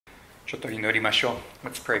ちょっと祈りましょう。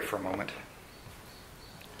Let's pray for a moment.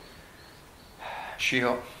 主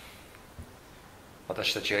よ、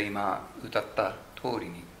私たちが今歌った通り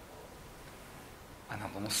に、あな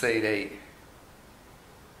たの聖霊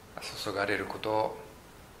が注がれることを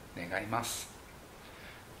願います。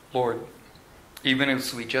Lord, even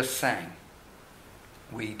as we just sang,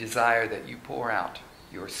 we desire that you pour out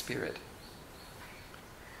your Spirit.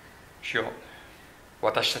 主よ、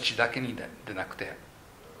私たちだけにでなくて、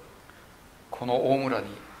この大村に、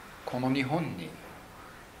この日本に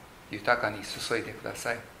豊かに注いでくだ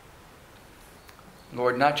さい。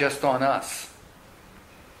Lord, not just on us,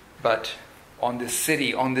 but on this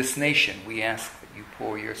city, on this nation, we ask that you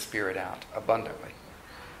pour your Spirit out abundantly.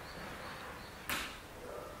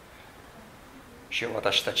 主よ、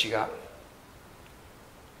私たちが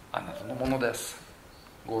あなたのものです。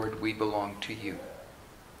Lord, we belong to you.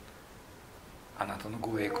 あなたの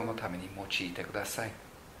ご栄光のために用いてください。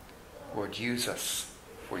Lord, use us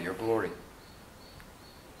for your glory.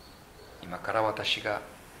 今から私が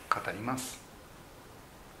語ります。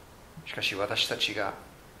しかし私たちが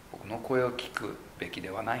僕の声を聞くべきで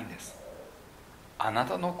はないんです。あな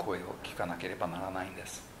たの声を聞かなければならないんで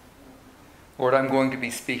す。Lord, I'm going to be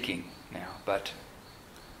speaking now, but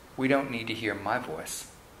we don't need to hear my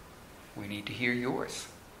voice. We need to hear yours.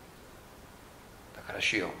 だから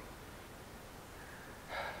主よ、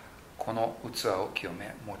この器を清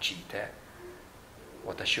め用いて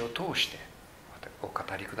私を通してお語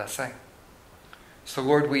りください。So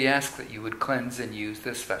Lord, we ask that you would cleanse and use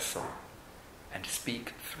this vessel and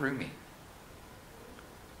speak through me.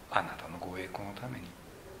 あなたのご栄光のために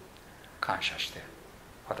感謝して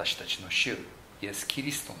私たちの主イエス・キ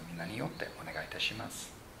リストの皆によってお願いいたしま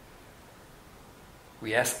す。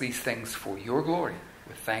We ask these things for your glory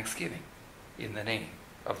with thanksgiving in the name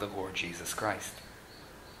of the Lord Jesus Christ.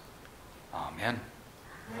 Amen.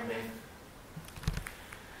 Amen.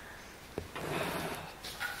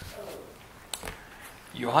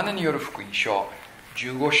 ヨハネによる福音書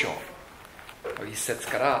15章1節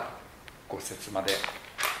から5節まで。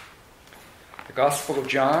The Gospel of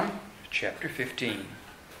John, chapter 15,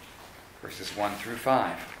 verses 1 through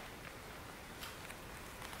 5.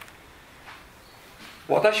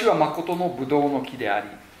 私は誠のブドウの木であり、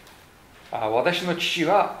私の父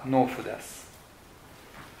は農夫です。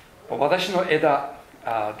私の枝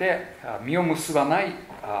で実を結ばない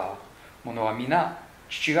ものは皆、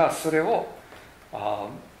父がそれを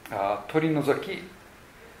取り除き、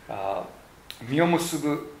実を結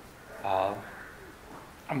ぶ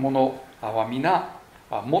ものは皆、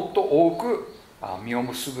もっと多く実を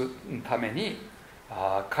結ぶために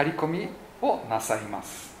刈り込みをなさいま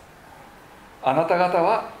す。あなた方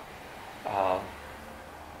は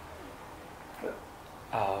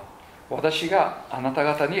私があなた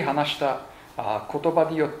方に話した言葉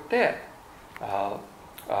によって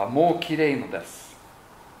もうきれいのです。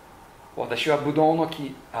私はブドウの木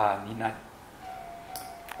になり、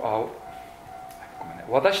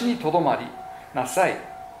私にとどまりなさい。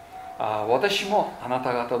私もあな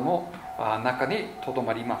た方の中にとど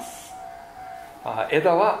まります。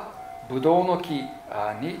枝はブドウの木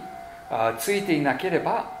についていなけれ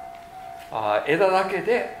ば枝だけ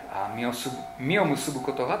で実を結ぶ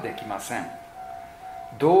ことができません。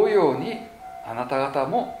同様にあなた方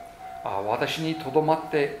も私にとどま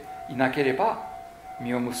っていなければ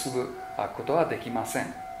実を結ぶことはできませ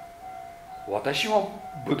ん。私も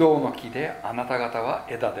ブドウの木であなた方は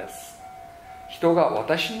枝です。人が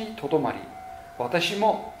私にとどまり、私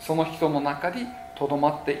もその人の中にとど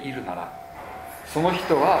まっているなら、その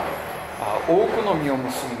人は多くの実を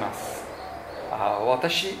結びます。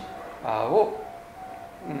私を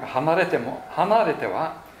離れて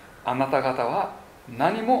はあなた方は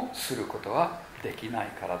何もすることはできない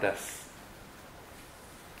からです。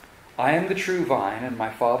I am the true vine, and my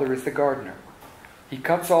Father is the gardener. He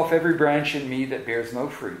cuts off every branch in me that bears no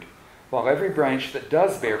fruit, while every branch that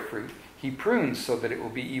does bear fruit, he prunes so that it will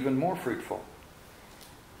be even more fruitful.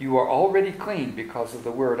 You are already clean because of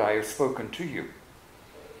the word I have spoken to you.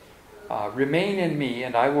 Remain in me,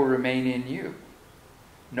 and I will remain in you.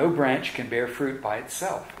 No branch can bear fruit by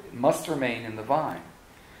itself. It must remain in the vine.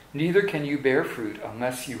 Neither can you bear fruit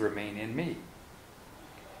unless you remain in me.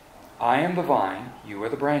 I am the vine, you are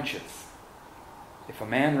the branches. If a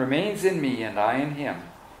man remains in me and I in him,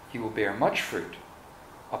 he will bear much fruit.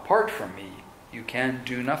 Apart from me, you can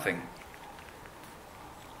do nothing.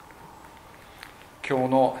 今日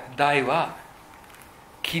の題は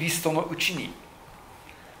キリストの内に。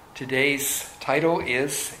Today's title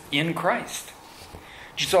is In Christ.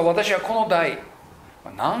 実は私はこの題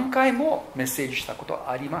何回もメッセージしたこと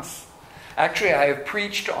あります。Actually, I have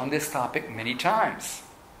preached on this topic many times.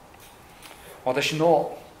 私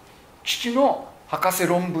の父の博士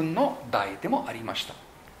論文の題でもありました。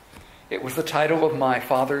It was the title of my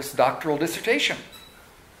father's doctoral dissertation.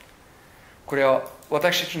 これは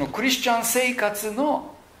私たちのクリスチャン生活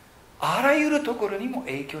のあらゆるところにも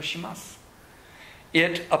影響します。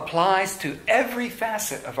It applies to every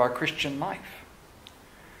facet of our Christian life.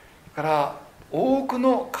 だから多く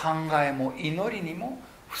の考えも祈りにも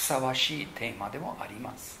ふさわしいテーマでもあり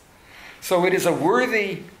ます。So it is a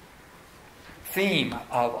worthy theme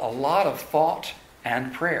of a lot of thought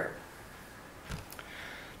and prayer.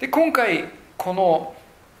 で、今回この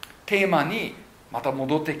テーマにまた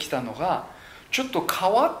戻ってきたのがちょっと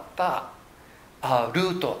変わったル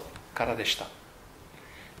ートからでした。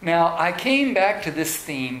Now, I came back to this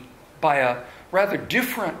theme by a rather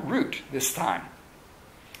different route this time.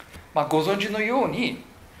 ご存知のように、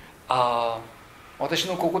私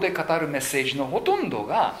のここで語るメッセージのほとんど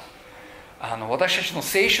が、私たちの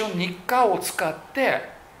聖書日課を使って、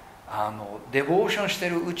デボーションしてい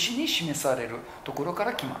るうちに示されるところか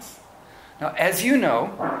ら来ます。Now, as you know,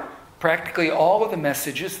 practically all of the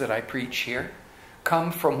messages that I preach here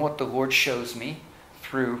come from what the Lord shows me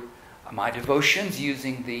through my devotions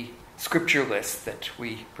using the scripture list that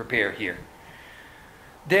we prepare here.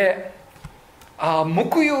 で、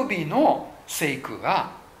木曜日の聖句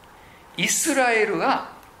がイスラエルが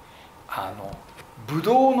ブ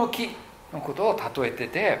ドウの木のことを例えて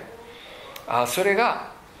て、それ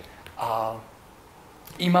が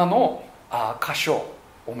今の箇所を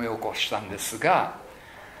思い起こしたんですが、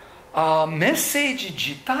メッセージ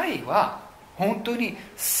自体は本当に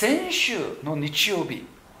先週の日曜日、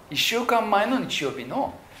1週間前の日曜日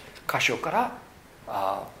の箇所か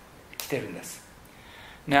ら来てるんです。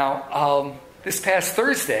Now, this past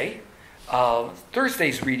Thursday,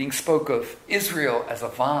 Thursday's reading spoke of Israel as a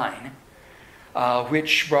vine,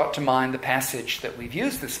 which brought to mind the passage that we've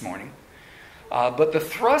used this morning. But the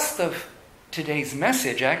thrust of today's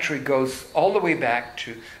message actually goes all the way back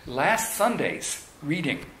to last Sunday's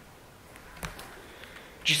reading.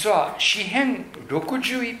 実は詩編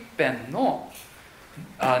61編の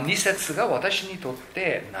2節が私にとっ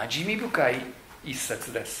て馴染み深い一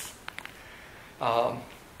節です。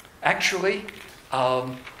Actually,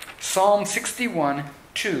 Psalm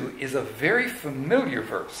 61:2 is a very familiar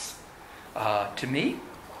verse to me.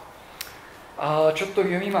 ちょっと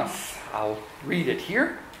読みます。I'll read it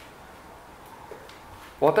here.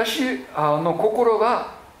 私の心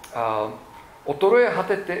が衰え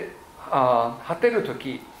果てると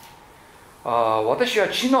き、私は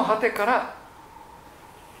地の果てから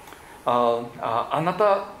あな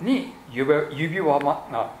たに呼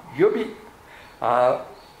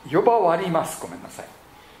ばわります。ごめんなさい。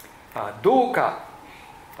どうか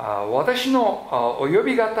私のお呼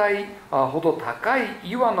びがたいほど高い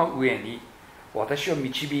岩の上に私を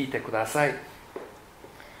導いてください。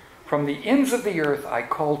From the ends of the earth I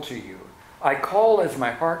call to you. I call as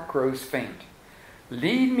my heart grows faint.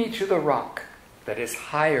 Lead me to the rock that is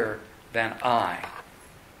higher than I.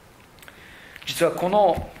 実はこ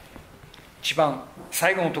の一番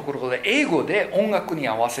最後のところで英語で音楽に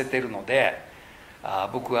合わせているので、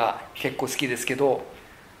僕は結構好きですけど、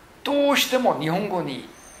どうしても日本語に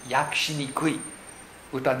訳しにくい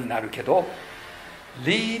歌になるけど、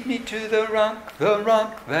Lead me to the rock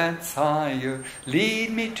that's higher.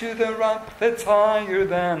 Lead me to the rock that's higher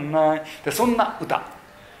than I. でそんな歌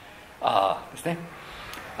ですね。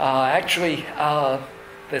Actually,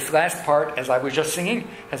 this last part, as I was just singing,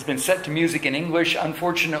 has been set to music in English.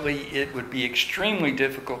 Unfortunately, it would be extremely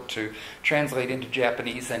difficult to translate into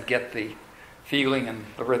Japanese and get the feeling and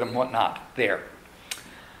the rhythm, whatnot, there.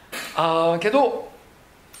 けど、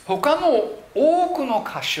他の多くの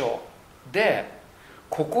箇所で、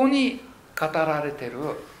ここに語られている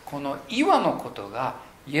この岩のことが、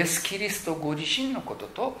イエス・キリストご自身のこと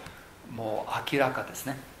ともう明らかです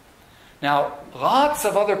ね。Now, lots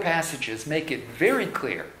of other passages make it very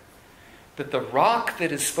clear that the rock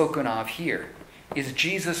that is spoken of here is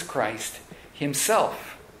Jesus Christ himself.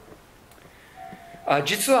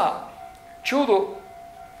 実はちょうど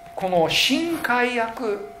この新改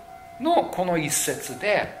約のこの一節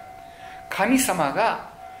で神様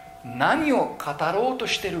が何を語ろうと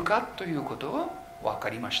しているかということが分か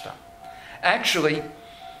りました。Actually,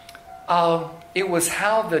 it was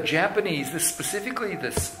how the Japanese, specifically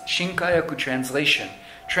this Shinkayaku translation,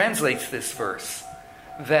 translates this verse,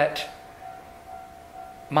 that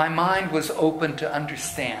my mind was open to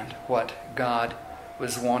understand what God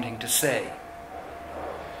was wanting to say.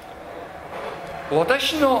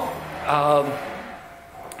 私の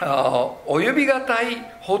お呼びがたい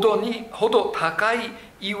ほど高い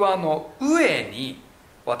岩の上に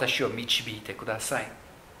私を導いてください。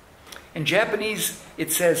In Japanese,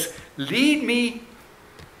 it says, lead me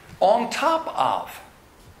on top of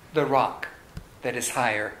the rock that is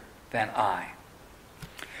higher than I.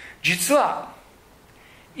 実は、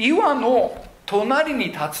岩の隣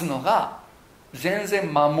に立つのが全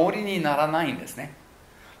然守りにならないんですね。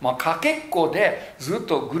かけっこでずっ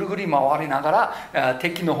とぐるぐる回りながら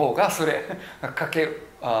敵の方がそれかけ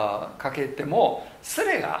ても、そ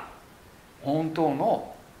れが本当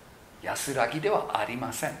の安らぎではあり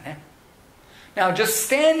ませんね。Now, just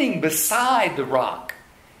standing beside the rock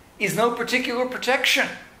is no particular protection.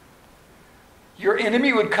 Your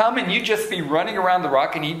enemy would come and you'd just be running around the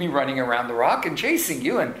rock and he'd be running around the rock and chasing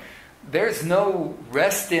you. And there's no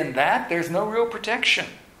rest in that. There's no real protection.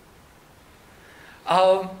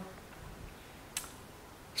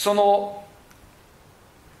 その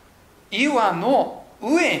岩の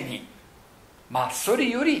上に、それ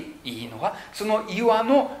よりいいのは、その岩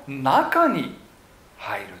の中に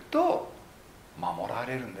入ると守ら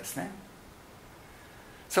れるんですね。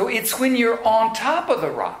So it's when you're on top of the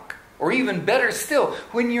rock, or even better still,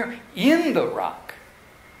 when you're in the rock,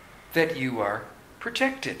 that you are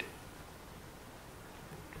protected.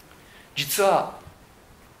 実は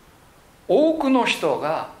多くの人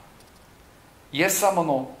がイエス様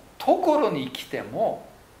のところに来ても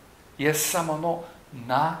イエス様の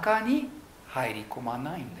中に入り込ま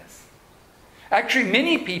ないんです。Actually,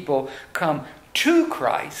 many people come to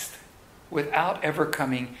Christ without ever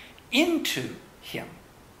coming into Him.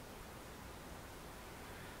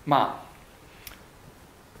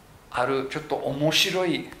 あるちょっと面白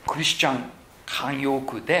いクリスチャン慣用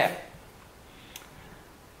句で、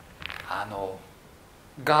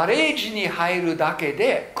ガレージに入るだけ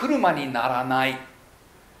で車にならない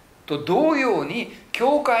と同様に、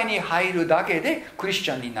教会に入るだけでクリス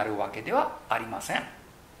チャンになるわけではありません。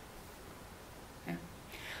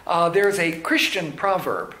There's a Christian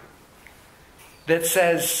proverb that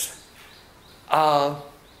says,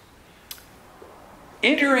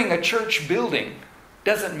 entering a church building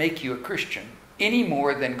doesn't make you a Christian any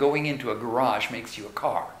more than going into a garage makes you a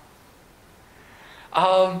car.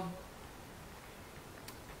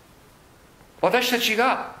 私たち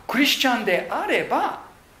がクリスチャンであれば、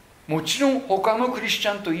もちろん他のクリスチ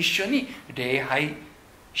ャンと一緒に礼拝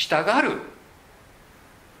したがる。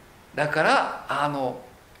だから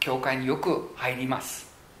教会によく入ります。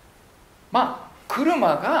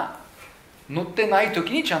車が乗ってない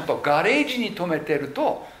時にちゃんとガレージに止めてる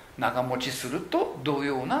と長持ちすると同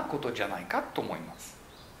様なことじゃないかと思います。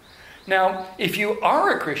Now, if you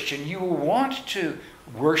are a Christian, you will want to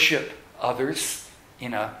worship others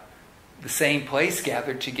in the same place,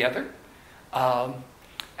 gathered together.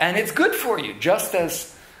 And it's good for you, just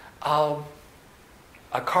as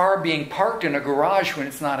a car being parked in a garage when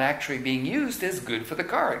it's not actually being used is good for the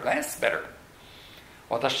car. It lasts better.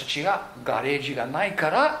 私たちがガレージがないか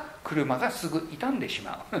ら車がすぐ傷んでし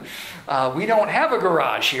まう。We don't have a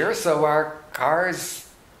garage here, so our cars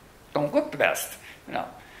don't look the best.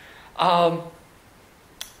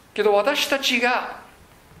けど私たちが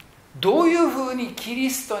どういうふうにキリ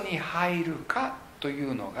ストに入るかとい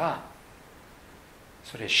うのが、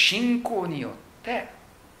それ信仰によって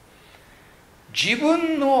自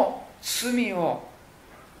分の罪を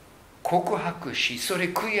告白し、それ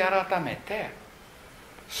悔い改めて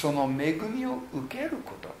その恵みを受ける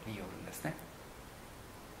ことによるんですね。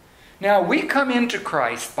Now we come into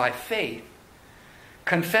Christ by faith,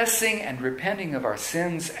 confessing and repenting of our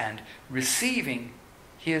sins and receiving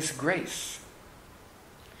His grace.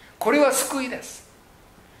 これは救いです。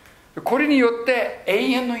これによって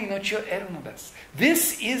永遠の命を得るのです。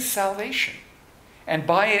This is salvation. And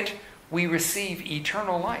by it we receive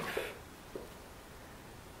eternal life.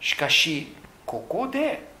 しかし、ここ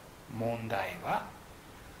で問題は、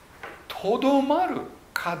とどまる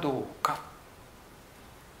かどうか。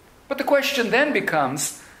But the question then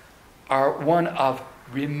becomes one of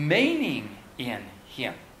remaining in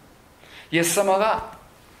Him. イエス様が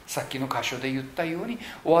さっきの箇所で言ったように、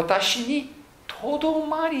私にとど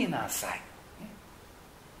まりなさい。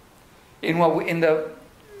In the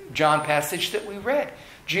John passage that we read,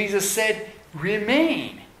 Jesus said,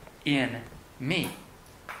 remain in me.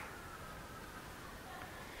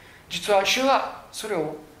 実は主が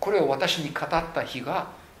これを私に語った日が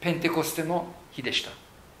ペンテコステの日でした。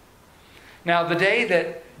Now, the day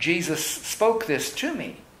that Jesus spoke this to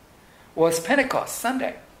me was Pentecost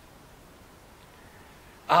Sunday.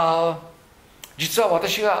 実は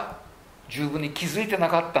私が十分に気づいてな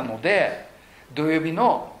かったので、土曜日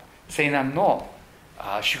の聖難の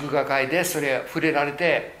祝賀会でそれ触れられ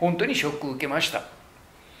て本当にショックを受けました。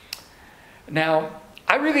Now,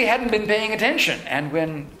 I really hadn't been paying attention, and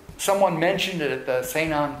when someone mentioned it at the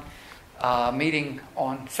Seinan meeting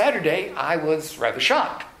on Saturday, I was rather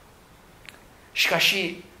shocked. しか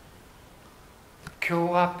し、今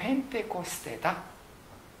日はペンテコステだ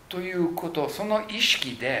ということ、その意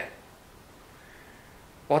識で、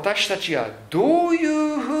私たちはどうい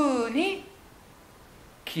うふうに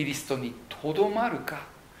キリストにとどまるか、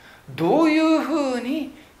どういうふう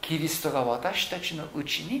にキリストが私たちのう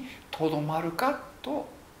ちにとどまるかと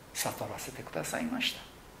悟らせてくださいました。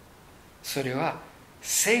それは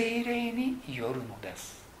聖霊によるので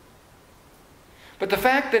す。But the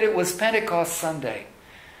fact that it was Pentecost Sunday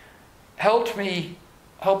helped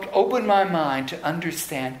open my mind to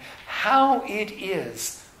understand how it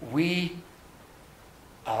is we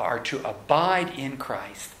are to abide in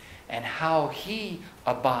Christ and how He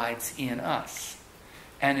abides in us.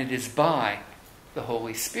 And it is by the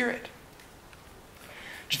Holy Spirit.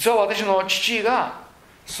 実は私の父が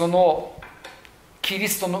そのキリ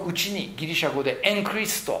ストのうちに、ギリシャ語でエンクリ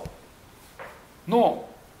ストの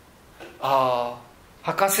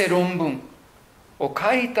博士論文を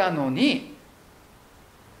書いたのに、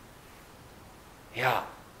いや、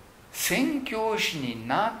宣教師に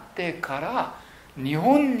なってから日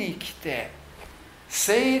本に来て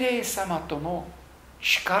聖霊様との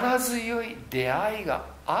力強い出会いが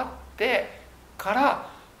あってから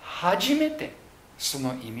初めてそ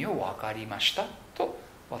の意味を分かりましたと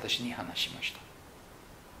私に話しました。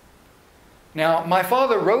Now, my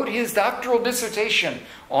father wrote his doctoral dissertation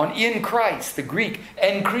on in Christ, the Greek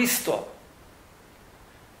en Christo.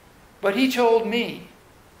 But he told me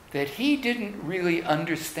that he didn't really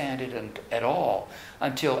understand it at all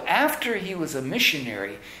until after he was a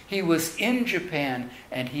missionary. He was in Japan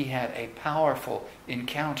and he had a powerful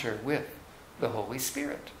encounter with the Holy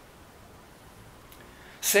Spirit.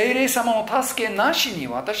 聖霊様の助けなしに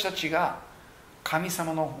私たちが神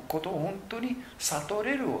様のことを本当に悟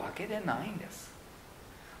れるわけでないんです。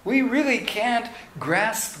We really can't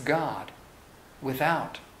grasp God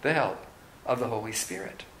without the help of the Holy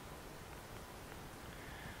Spirit.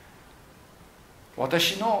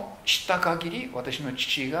 私の知った限り、私の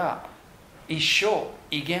父が一生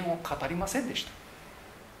異言を語りませんでした。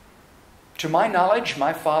To my knowledge,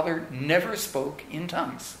 my father never spoke in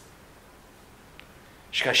tongues.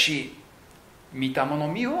 しかし、御霊の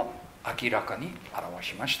実を明らかに表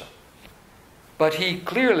しました。But he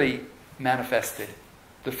clearly manifested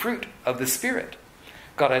the fruit of the Spirit.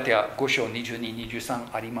 ガラティア5章22、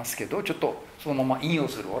23ありますけど、ちょっとそのまま引用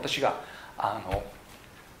する。私が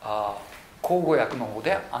口語訳の方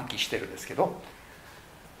で暗記してるんですけど、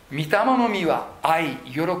御霊の実は愛、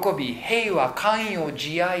喜び、平和、寛容、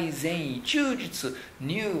慈愛、善意、忠実、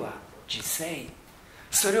柔和、自制。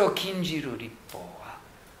それを禁じる律法は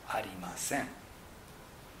ありません。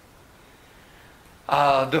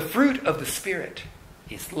The fruit of the Spirit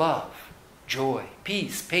is love, joy,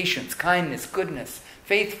 peace, patience, kindness, goodness,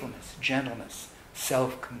 faithfulness, gentleness,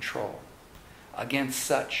 self-control. Against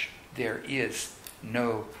such there is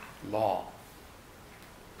no law.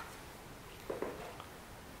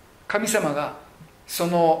 神様がそ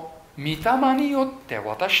の御霊によって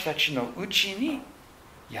私たちのうちに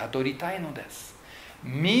宿りたいのです。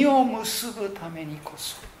実を結ぶためにこ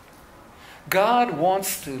そ。God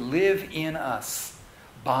wants to live in us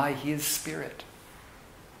by His Spirit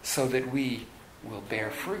so that we will bear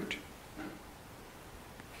fruit.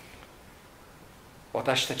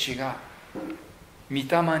 私たちが御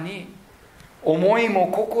霊に思いも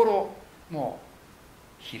心も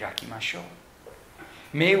開きましょう。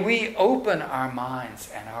May we open our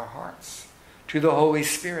minds and our hearts to the Holy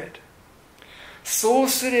Spirit. そう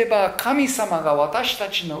すれば神様が私た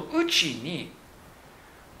ちのうちに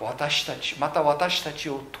また私たち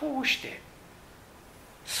を通して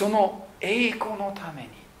その栄光のため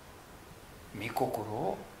に御心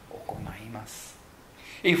を行います。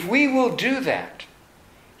If we will do that,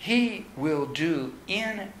 He will do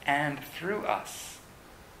in and through us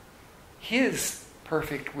His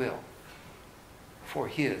perfect will for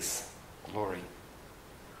His glory.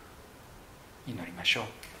 祈りましょう。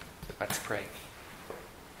Let's pray.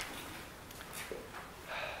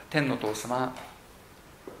 天のお父様、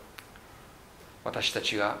私た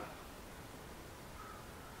ちが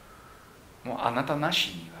もうあなたなし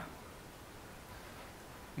には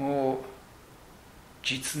もう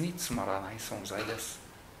実につまらない存在です。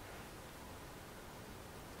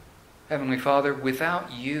Heavenly Father,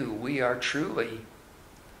 without you, we are truly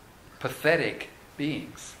pathetic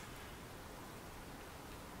beings.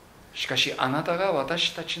 しかしあなたが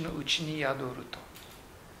私たちのうちに宿ると、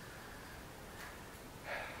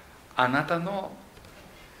あなたの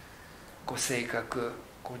ご性格、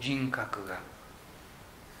ご人格が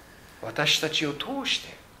私たちを通し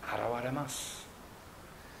て現れます。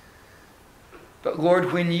But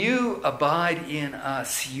Lord, when you abide in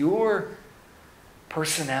us, your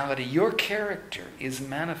personality, your character is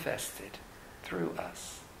manifested through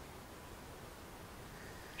us.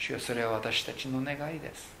 主よ、それは私たちの願い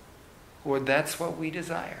です。Lord, that's what we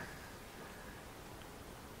desire.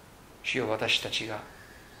 主よ、私たちが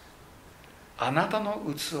あなたの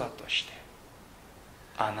器として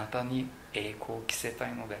あなたに栄光を着せた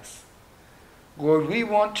いのです。Lord, we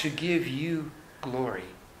want to give you glory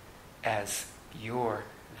as your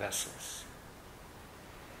vessels.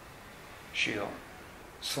 主よ、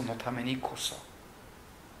そのためにこそ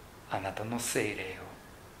あなたの聖霊を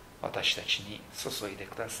私たちに注いで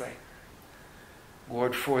ください。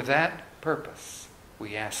Lord, for that purpose,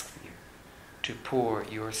 we ask you to pour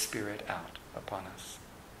your Spirit out upon us.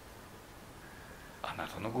 あな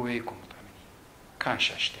たのご栄光のために感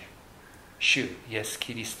謝して、主イエス・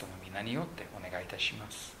キリストの皆によってお願いいたしま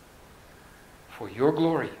す。For your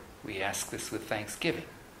glory, we ask this with thanksgiving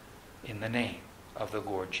in the name of the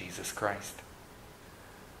Lord Jesus Christ.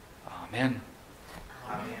 Amen.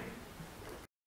 Amen.